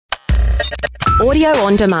Audio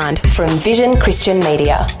on demand from Vision Christian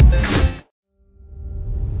Media.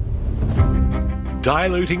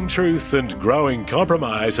 Diluting truth and growing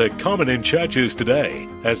compromise are common in churches today,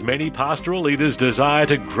 as many pastoral leaders desire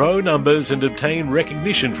to grow numbers and obtain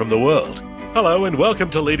recognition from the world. Hello and welcome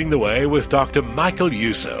to Leading the Way with Dr. Michael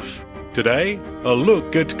Youssef. Today, a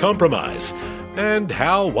look at compromise and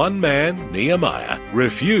how one man, Nehemiah,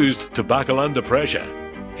 refused to buckle under pressure.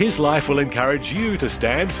 His life will encourage you to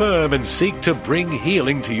stand firm and seek to bring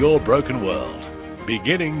healing to your broken world.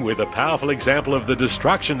 Beginning with a powerful example of the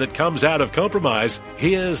destruction that comes out of compromise,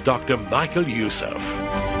 here's Dr. Michael Youssef.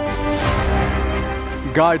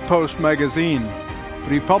 Guidepost magazine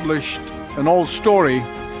republished an old story,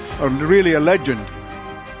 or really a legend,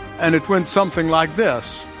 and it went something like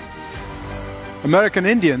this. American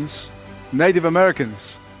Indians, Native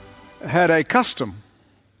Americans, had a custom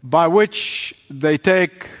by which they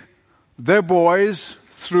take their boys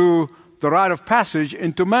through the rite of passage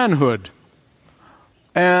into manhood.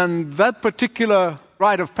 And that particular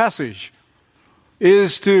rite of passage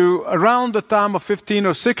is to, around the time of 15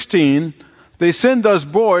 or 16, they send those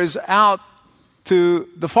boys out to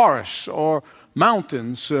the forests or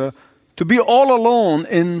mountains to be all alone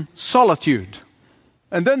in solitude.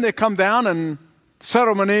 And then they come down and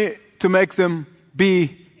ceremony to make them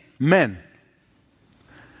be men.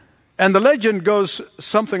 And the legend goes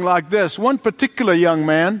something like this. One particular young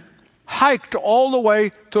man hiked all the way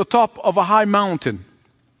to the top of a high mountain.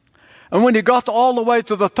 And when he got all the way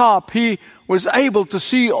to the top, he was able to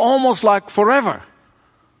see almost like forever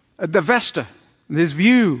at the vista, his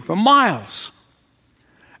view for miles.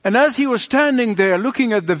 And as he was standing there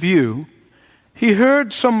looking at the view, he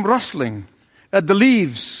heard some rustling at the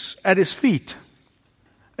leaves at his feet.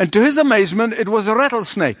 And to his amazement, it was a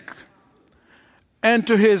rattlesnake. And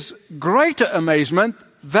to his greater amazement,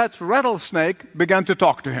 that rattlesnake began to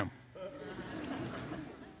talk to him.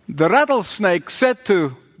 The rattlesnake said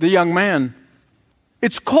to the young man,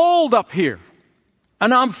 "It's cold up here,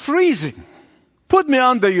 and I'm freezing. Put me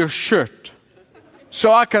under your shirt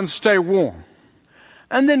so I can stay warm.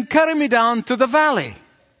 And then carry me down to the valley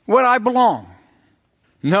where I belong."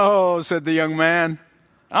 "No," said the young man,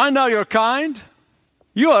 "I know you're kind.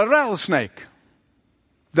 You're a rattlesnake.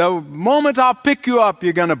 The moment I pick you up,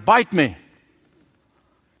 you're going to bite me."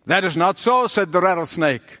 "That is not so," said the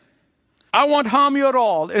rattlesnake. "I won't harm you at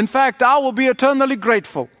all. In fact, I will be eternally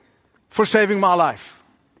grateful for saving my life."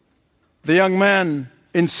 The young man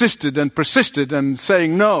insisted and persisted and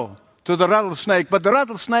saying no to the rattlesnake, but the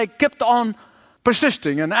rattlesnake kept on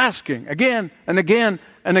persisting and asking again and again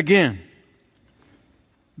and again.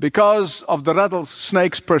 Because of the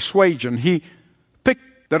rattlesnake's persuasion, he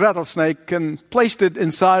picked the rattlesnake and placed it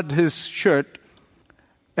inside his shirt,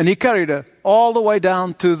 and he carried it all the way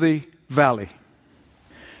down to the valley.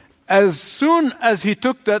 As soon as he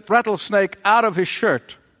took that rattlesnake out of his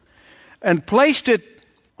shirt and placed it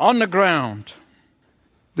on the ground,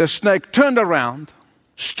 the snake turned around,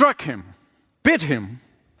 struck him, bit him,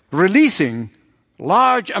 releasing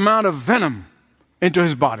large amount of venom into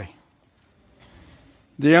his body.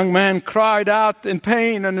 The young man cried out in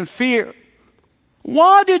pain and in fear,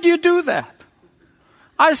 "Why did you do that?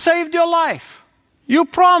 I saved your life. You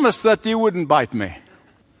promised that you wouldn't bite me."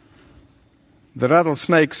 The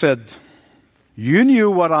rattlesnake said, "You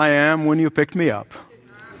knew what I am when you picked me up,"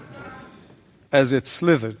 as it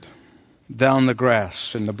slithered down the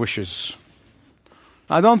grass in the bushes.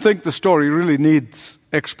 I don't think the story really needs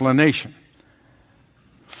explanation.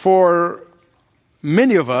 For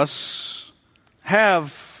many of us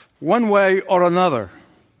have, one way or another,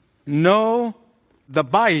 know the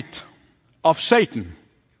bite of Satan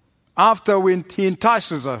after he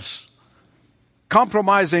entices us,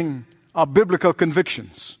 compromising our biblical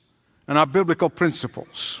convictions and our biblical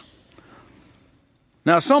principles.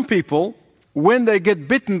 Now, some people, when they get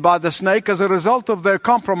bitten by the snake as a result of their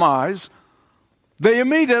compromise, they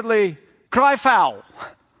immediately cry foul.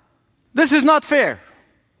 This is not fair.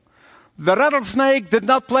 The rattlesnake did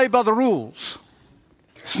not play by the rules.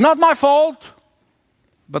 It's not my fault,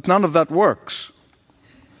 but none of that works.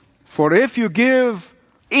 For if you give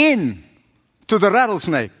in to the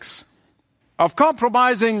rattlesnakes of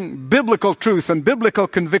compromising biblical truth and biblical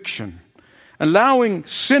conviction, allowing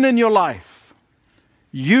sin in your life,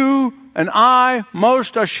 you and I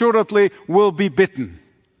most assuredly will be bitten.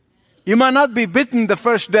 You might not be bitten the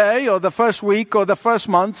first day or the first week or the first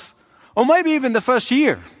month or maybe even the first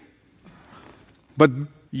year. But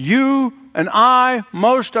you and I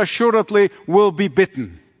most assuredly will be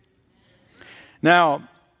bitten. Now,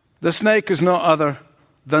 the snake is no other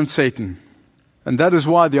than Satan. And that is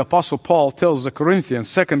why the Apostle Paul tells the Corinthians,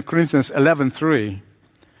 2 Corinthians 11:3,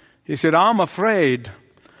 He said, I'm afraid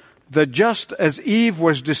that just as Eve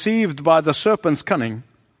was deceived by the serpent's cunning,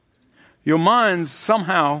 your minds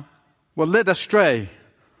somehow were led astray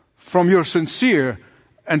from your sincere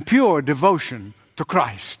and pure devotion to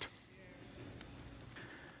Christ.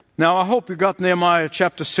 Now, I hope you got Nehemiah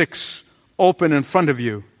chapter 6 open in front of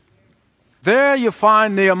you. There you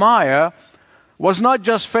find Nehemiah was not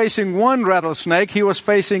just facing one rattlesnake, he was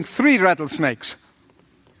facing 3 rattlesnakes.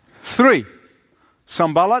 3.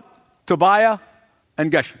 Sanballat, Tobiah,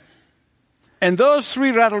 and Geshem. And those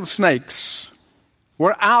 3 rattlesnakes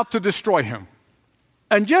were out to destroy him.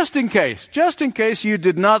 And just in case you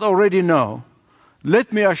did not already know,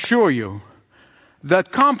 let me assure you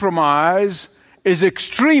that compromise is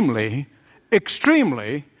extremely,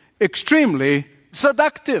 extremely, extremely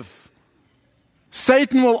seductive.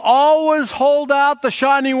 Satan will always hold out the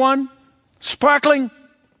shiny one, sparkling,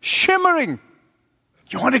 shimmering.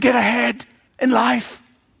 You want to get ahead in life?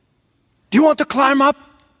 Do you want to climb up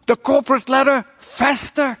the corporate ladder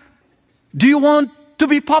faster? Do you want to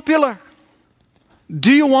be popular?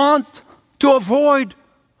 Do you want to avoid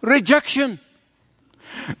rejection?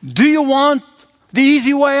 Do you want the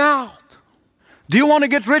easy way out? Do you want to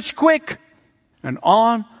get rich quick? And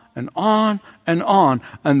on and on and on.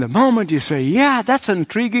 And the moment you say, yeah, that's an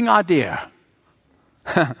intriguing idea,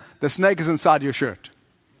 the snake is inside your shirt.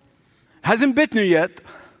 Hasn't bitten you yet,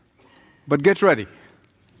 but get ready.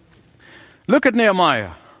 Look at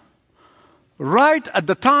Nehemiah. Right at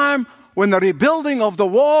the time when the rebuilding of the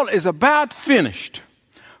wall is about finished,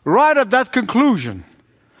 right at that conclusion,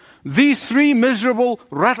 these 3 miserable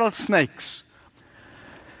rattlesnakes,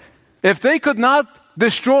 if they could not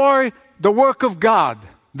destroy the work of God,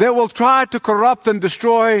 they will try to corrupt and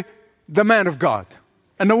destroy the man of God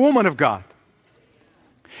and the woman of God.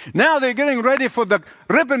 Now they're getting ready for the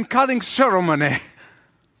ribbon-cutting ceremony.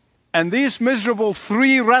 And these miserable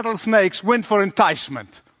 3 rattlesnakes went for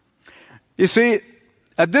enticement. You see,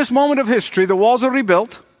 at this moment of history, the walls are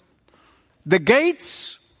rebuilt. The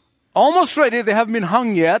gates, almost ready. They haven't been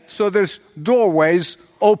hung yet, so there's doorways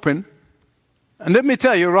open. And let me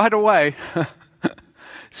tell you right away,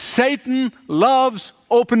 Satan loves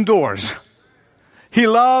open doors. He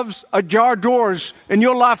loves ajar doors in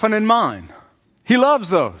your life and in mine. He loves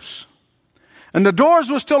those. And the doors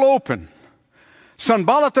were still open.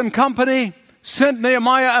 Sanballat and company sent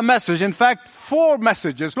Nehemiah a message. In fact, 4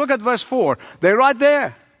 messages. Look at verse 4. They're right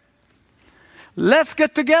there. Let's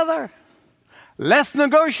get together. Let's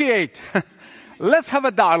negotiate. Let's have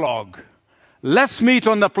a dialogue. Let's meet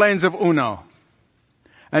on the plains of Uno.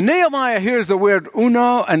 And Nehemiah hears the word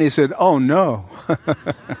Uno and he said, oh no.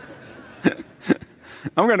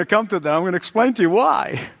 I'm going to come to that. I'm going to explain to you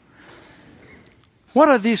why. What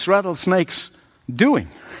are these rattlesnakes doing?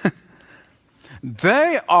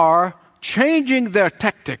 They are changing their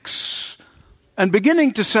tactics and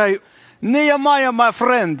beginning to say, Nehemiah, my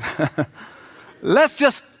friend, let's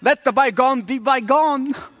just let the bygone be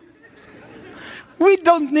bygone. We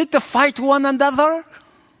don't need to fight one another.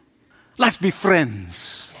 Let's be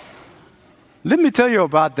friends. Let me tell you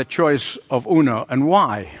about the choice of Uno and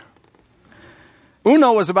why.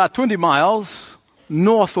 Uno was about 20 miles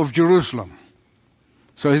north of Jerusalem.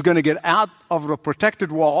 So he's going to get out of the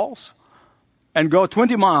protected walls and go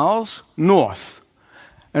 20 miles north.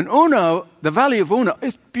 And Uno, the valley of Uno,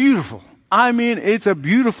 is beautiful. I mean, it's a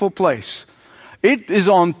beautiful place. It is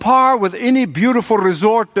on par with any beautiful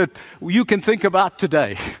resort that you can think about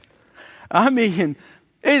today. I mean,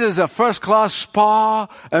 it is a first-class spa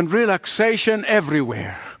and relaxation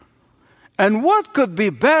everywhere. And what could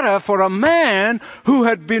be better for a man who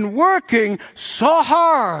had been working so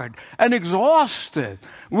hard and exhausted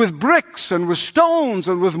with bricks and with stones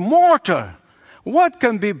and with mortar? What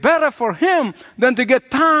can be better for him than to get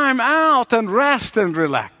time out and rest and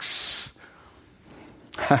relax?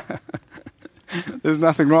 There's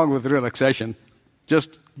nothing wrong with relaxation.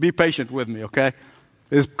 Just be patient with me, okay?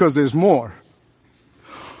 It's because there's more.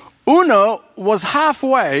 Uno was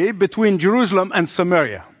halfway between Jerusalem and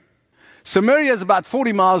Samaria. Samaria is about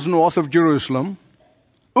 40 miles north of Jerusalem.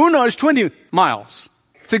 Uno is 20 miles.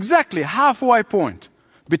 It's exactly halfway point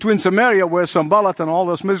between Samaria, where Sanballat and all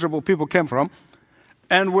those miserable people came from,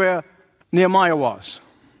 and where Nehemiah was.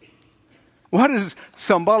 What is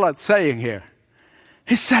Sanballat saying here?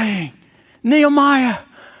 He's saying, Nehemiah,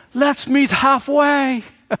 let's meet halfway.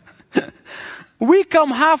 We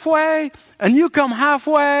come halfway, and you come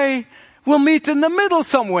halfway. We'll meet in the middle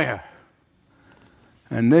somewhere.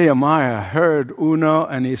 And Nehemiah heard Uno,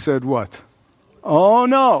 and he said, what? Oh,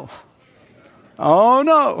 no. Oh,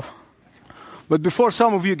 no. But before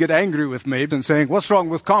some of you get angry with me and saying, what's wrong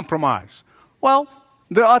with compromise? Well,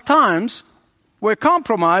 there are times where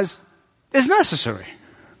compromise is necessary.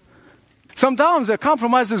 Sometimes a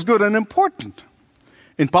compromise is good and important.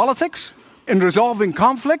 In politics, in resolving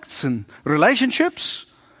conflicts and relationships,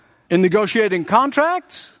 in negotiating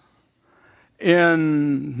contracts,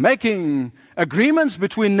 in making agreements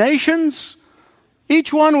between nations,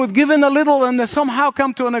 each one would give in a little and they somehow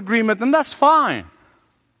come to an agreement, and that's fine.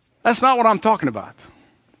 That's not what I'm talking about.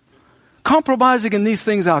 Compromising in these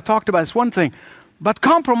things I talked about is one thing, but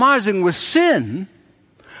compromising with sin,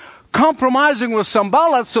 compromising with some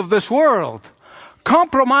ballots of this world,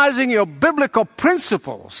 compromising your biblical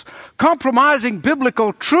principles, compromising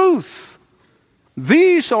biblical truth,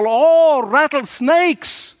 these are all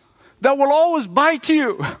rattlesnakes that will always bite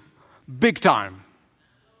you big time.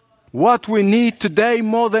 What we need today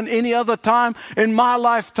more than any other time in my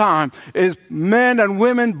lifetime is men and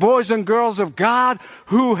women, boys and girls of God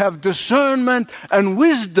who have discernment and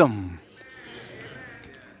wisdom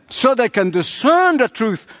so they can discern the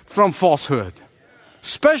truth from falsehood.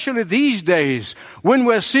 Especially these days when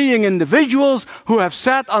we're seeing individuals who have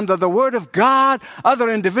sat under the Word of God, other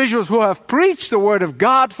individuals who have preached the Word of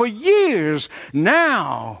God for years.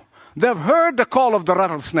 Now they've heard the call of the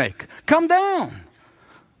rattlesnake. Come down.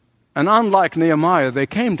 And unlike Nehemiah, they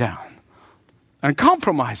came down and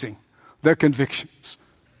compromising their convictions.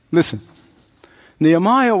 Listen,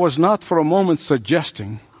 Nehemiah was not for a moment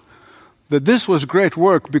suggesting that this was great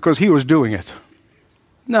work because he was doing it.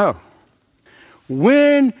 No.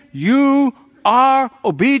 When you are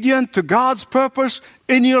obedient to God's purpose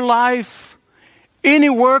in your life, any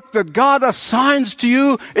work that God assigns to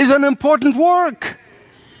you is an important work.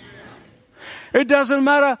 It doesn't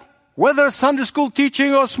matter whether Sunday school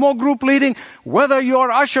teaching or small group leading, whether you're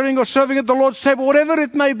ushering or serving at the Lord's table, whatever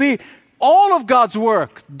it may be, all of God's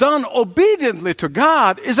work done obediently to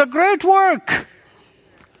God is a great work.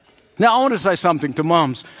 Now, I want to say something to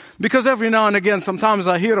moms, because every now and again, sometimes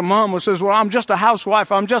I hear a mom who says, well, I'm just a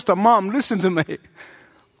housewife, I'm just a mom. Listen to me.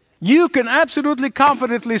 You can absolutely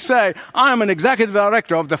confidently say, I am an executive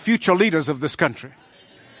director of the future leaders of this country.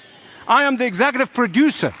 I am the executive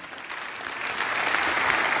producer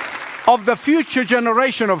of the future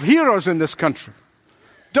generation of heroes in this country.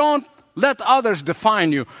 Don't let others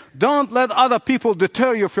define you. Don't let other people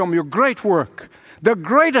deter you from your great work. The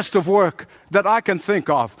greatest of work that I can think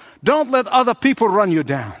of. Don't let other people run you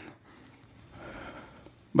down.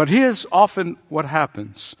 But here's often what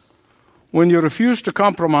happens. When you refuse to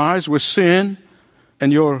compromise with sin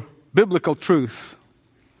and your biblical truth,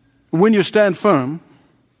 when you stand firm,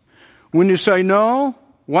 when you say no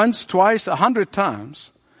once, twice, 100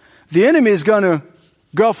 times, the enemy is going to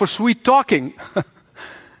go for sweet talking.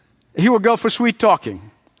 He will go for sweet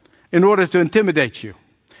talking in order to intimidate you.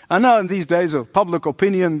 I know in these days of public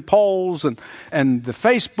opinion polls and the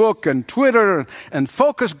Facebook and Twitter and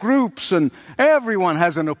focus groups, and everyone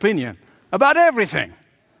has an opinion about everything.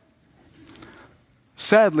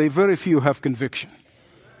 Sadly, very few have conviction.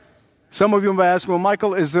 Some of you may ask, well,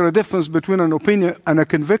 Michael, is there a difference between an opinion and a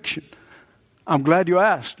conviction? I'm glad you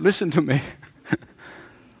asked. Listen to me.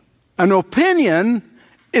 An opinion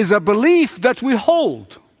is a belief that we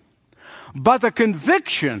hold, but a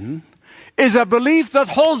conviction is a belief that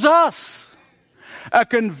holds us. A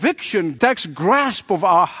conviction takes grasp of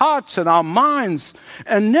our hearts and our minds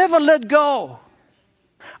and never let go.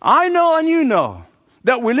 I know and you know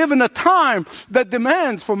that we live in a time that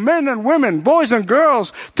demands for men and women, boys and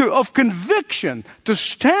girls, of conviction, to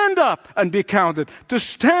stand up and be counted, to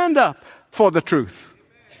stand up for the truth.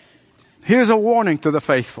 Here's a warning to the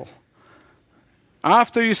faithful.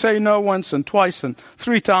 After you say no once and twice and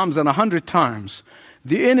 3 times and 100 times,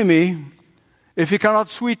 the enemy, if he cannot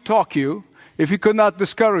sweet talk you, if he could not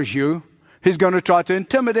discourage you, he's going to try to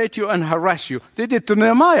intimidate you and harass you. They did to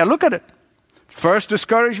Nehemiah. Look at it. First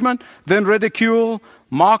discouragement, then ridicule,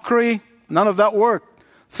 mockery. None of that worked.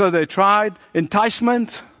 So they tried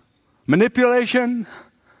enticement, manipulation,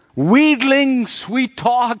 wheedling, sweet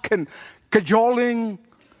talk, and cajoling.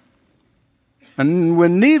 And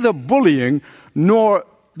when neither bullying nor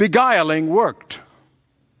beguiling worked,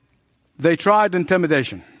 they tried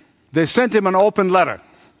intimidation. They sent him an open letter,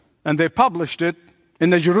 and they published it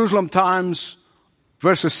in the Jerusalem Times,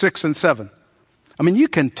 verses 6 and 7. I mean, you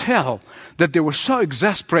can tell that they were so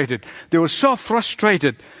exasperated, they were so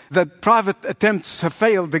frustrated that private attempts have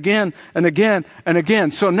failed again and again and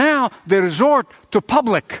again. So now they resort to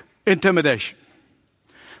public intimidation.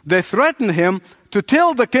 They threaten him to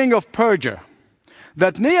tell the king of Persia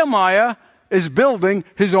that Nehemiah is building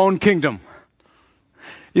his own kingdom.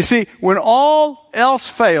 You see, when all else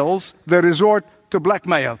fails, they resort to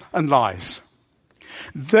blackmail and lies.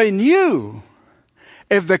 They knew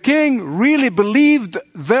if the king really believed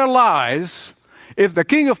their lies, if the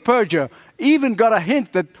king of Persia even got a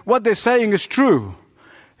hint that what they're saying is true,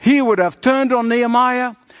 he would have turned on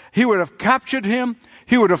Nehemiah, he would have captured him,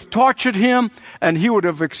 he would have tortured him, and he would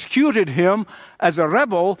have executed him as a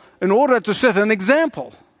rebel in order to set an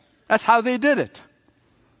example. That's how they did it.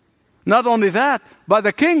 Not only that, but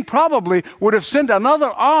the king probably would have sent another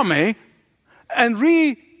army and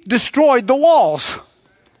destroyed the walls.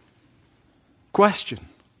 Question: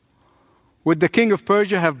 would the king of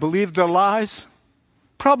Persia have believed their lies?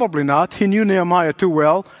 Probably not. He knew Nehemiah too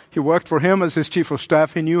well. He worked for him as his chief of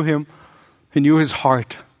staff. He knew him. He knew his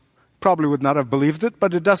heart. Probably would not have believed it,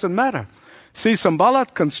 but it doesn't matter. See,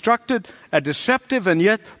 Sanballat constructed a deceptive and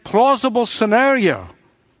yet plausible scenario.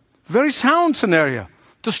 Very sound scenario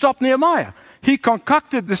to stop Nehemiah. He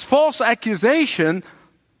concocted this false accusation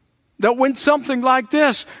that went something like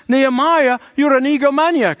this: Nehemiah, you're an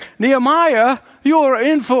egomaniac. Nehemiah, you're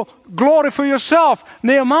in for glory for yourself.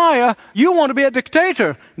 Nehemiah, you want to be a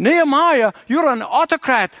dictator. Nehemiah, you're an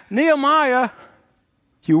autocrat. Nehemiah,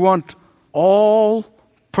 you want all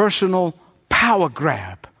personal power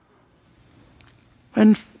grab.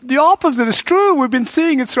 And the opposite is true. We've been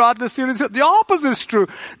seeing it throughout the series. The opposite is true.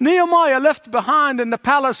 Nehemiah left behind in the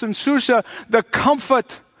palace in Susa the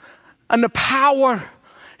comfort and the power.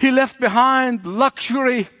 He left behind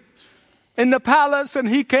luxury in the palace, and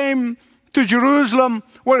he came to Jerusalem,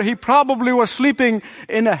 where he probably was sleeping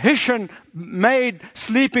in a Hessian-made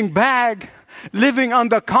sleeping bag, living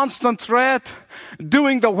under constant threat,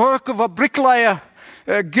 doing the work of a bricklayer,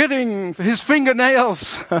 getting his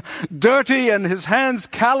fingernails dirty and his hands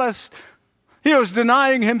calloused. He was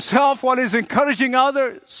denying himself while he's encouraging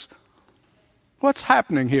others. What's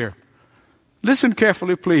happening here? Listen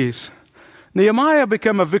carefully, please. Nehemiah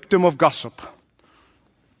became a victim of gossip.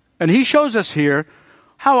 And he shows us here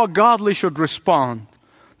how a godly should respond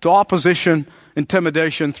to opposition,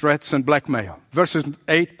 intimidation, threats, and blackmail. Verses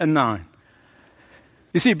 8 and 9.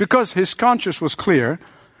 You see, because his conscience was clear,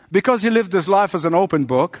 because he lived his life as an open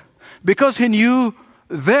book, because he knew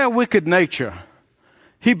their wicked nature,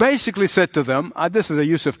 he basically said to them, this is a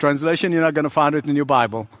Yusuf translation, you're not going to find it in your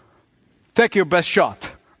Bible, take your best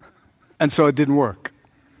shot. And so it didn't work.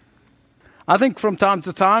 I think from time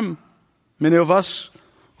to time, many of us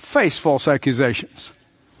face false accusations.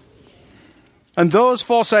 And those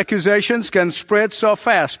false accusations can spread so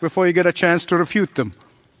fast before you get a chance to refute them.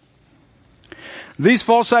 These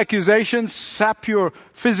false accusations sap your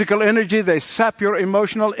physical energy, they sap your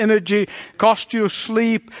emotional energy, cost you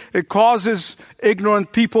sleep, it causes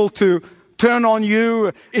ignorant people to turn on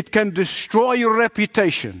you, it can destroy your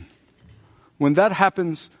reputation. When that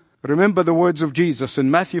happens, remember the words of Jesus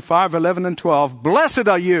in Matthew 5:11 and 12. Blessed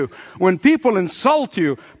are you when people insult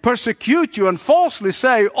you, persecute you, and falsely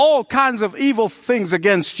say all kinds of evil things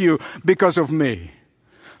against you because of me.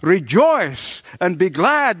 Rejoice and be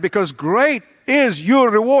glad, because great is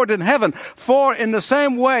your reward in heaven. For in the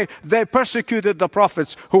same way they persecuted the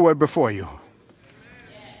prophets who were before you.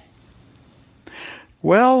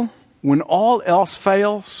 Well, when all else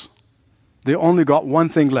fails, they only got one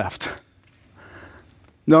thing left.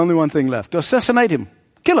 The only one thing left: to assassinate him,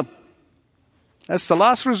 kill him. That's the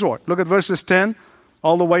last resort. Look at verses 10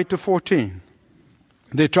 all the way to 14.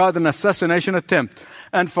 They tried an assassination attempt,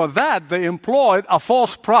 and for that they employed a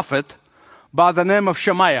false prophet by the name of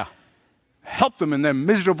Shemaiah. Helped them in their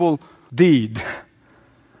miserable deed.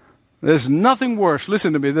 There's nothing worse,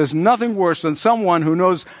 listen to me, there's nothing worse than someone who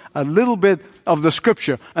knows a little bit of the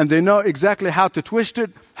scripture, and they know exactly how to twist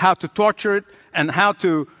it, how to torture it, and how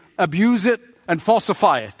to abuse it and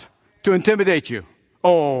falsify it to intimidate you.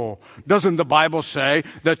 Oh, doesn't the Bible say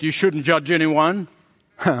that you shouldn't judge anyone?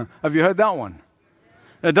 Have you heard that one?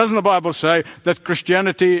 Doesn't the Bible say that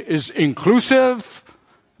Christianity is inclusive?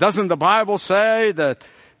 Doesn't the Bible say that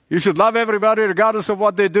you should love everybody regardless of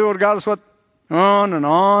what they do, regardless of what... On and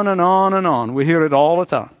on and on and on. We hear it all the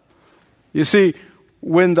time. You see,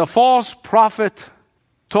 when the false prophet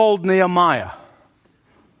told Nehemiah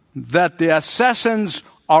that the assassins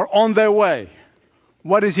are on their way,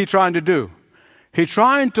 what is he trying to do? He's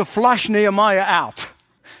trying to flush Nehemiah out.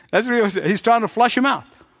 That's what he was. He's trying to flush him out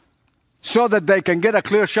so that they can get a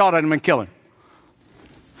clear shot at him and kill him.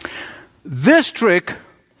 This trick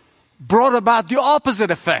brought about the opposite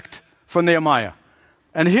effect for Nehemiah.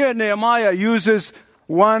 And here Nehemiah uses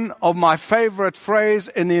one of my favorite phrases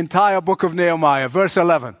in the entire book of Nehemiah, verse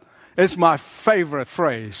 11. It's my favorite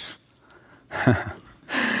phrase.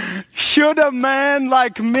 Should a man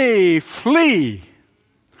like me flee?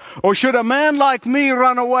 Or should a man like me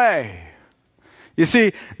run away? You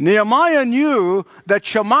see, Nehemiah knew that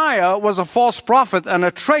Shemaiah was a false prophet and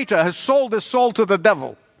a traitor, has sold his soul to the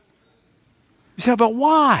devil. You say, but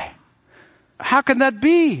why? how can that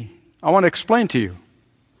be? I want to explain to you.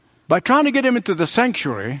 By trying to get him into the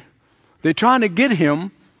sanctuary, they're trying to get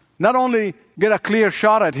him, not only get a clear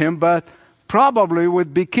shot at him, but probably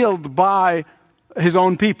would be killed by his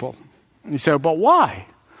own people. You say, but why?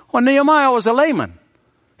 Well, Nehemiah was a layman.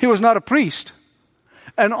 He was not a priest.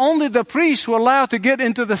 And only the priests were allowed to get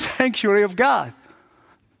into the sanctuary of God,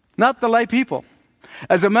 not the lay people.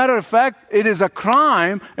 As a matter of fact, it is a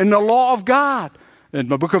crime in the law of God. In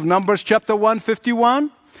the book of Numbers chapter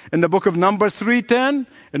 151, in the book of Numbers 3:10,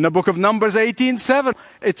 in the book of Numbers 18:7,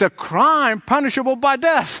 it's a crime punishable by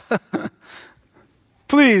death.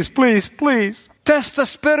 Please, please, please, test the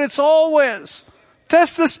spirits always.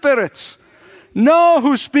 Test the spirits. Know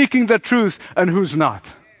who's speaking the truth and who's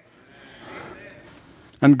not.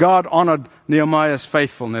 And God honored Nehemiah's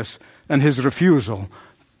faithfulness and his refusal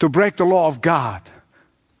to break the law of God.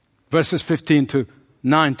 Verses 15 to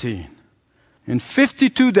 19. In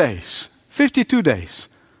 52 days,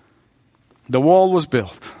 the wall was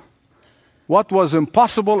built. What was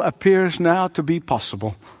impossible appears now to be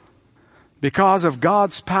possible. Because of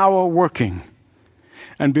God's power working,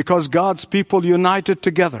 and because God's people united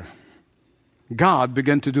together, God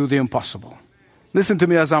began to do the impossible. Listen to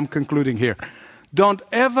me as I'm concluding here. Don't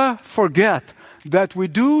ever forget that we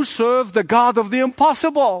do serve the God of the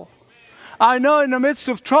impossible. I know in the midst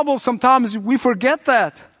of trouble sometimes we forget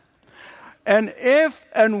that. And if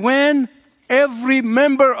and when every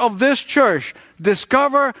member of this church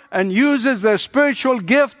discover and uses their spiritual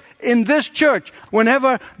gift in this church,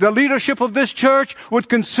 whenever the leadership of this church would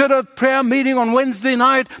consider prayer meeting on Wednesday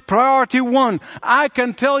night priority one, I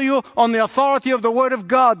can tell you on the authority of the Word of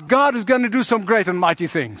God, God is going to do some great and mighty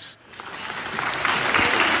things.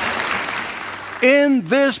 In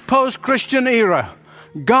this post-Christian era,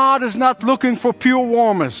 God is not looking for pure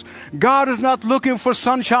warmers. God is not looking for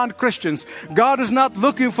sunshine Christians. God is not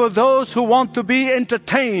looking for those who want to be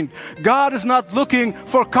entertained. God is not looking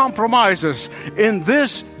for compromisers. In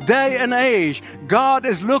this day and age, God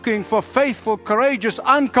is looking for faithful, courageous,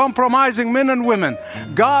 uncompromising men and women.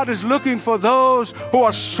 God is looking for those who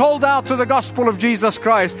are sold out to the gospel of Jesus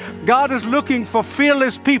Christ. God is looking for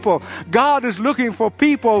fearless people. God is looking for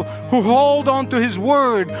people who hold on to His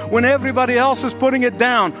Word when everybody else is putting it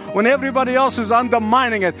down, when everybody else is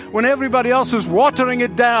undermining it, when everybody else is watering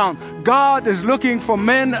it down. God is looking for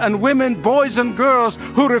men and women, boys and girls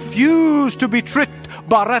who refuse to be tricked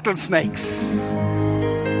by rattlesnakes.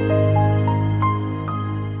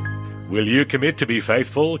 Will you commit to be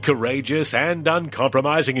faithful, courageous, and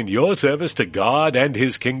uncompromising in your service to God and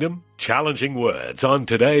His kingdom? Challenging words on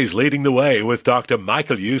today's Leading the Way with Dr.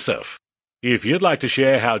 Michael Youssef. If you'd like to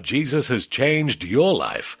share how Jesus has changed your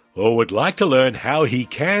life, or would like to learn how He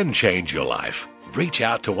can change your life, reach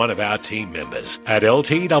out to one of our team members at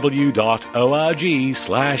ltw.org/Jesus.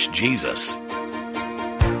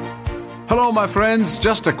 Hello, my friends.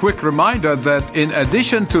 Just a quick reminder that in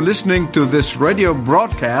addition to listening to this radio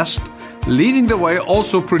broadcast, Leading the Way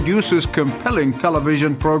also produces compelling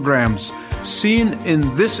television programs seen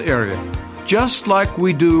in this area. Just like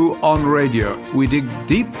we do on radio, we dig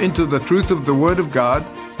deep into the truth of the Word of God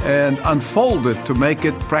and unfold it to make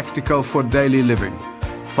it practical for daily living.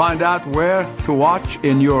 Find out where to watch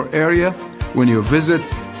in your area when you visit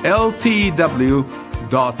ltw.org.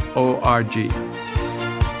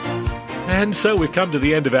 And so we've come to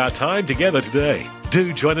the end of our time together today.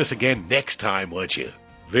 Do join us again next time, won't you?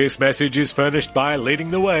 This message is furnished by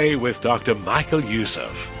Leading the Way with Dr. Michael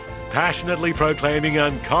Youssef, passionately proclaiming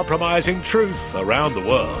uncompromising truth around the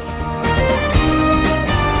world.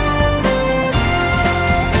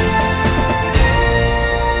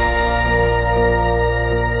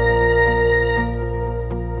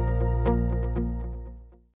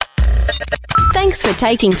 Thanks for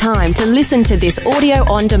taking time to listen to this audio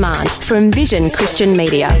on demand from Vision Christian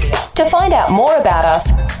Media. To find out more about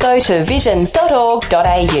us, go to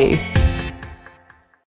vision.org.au.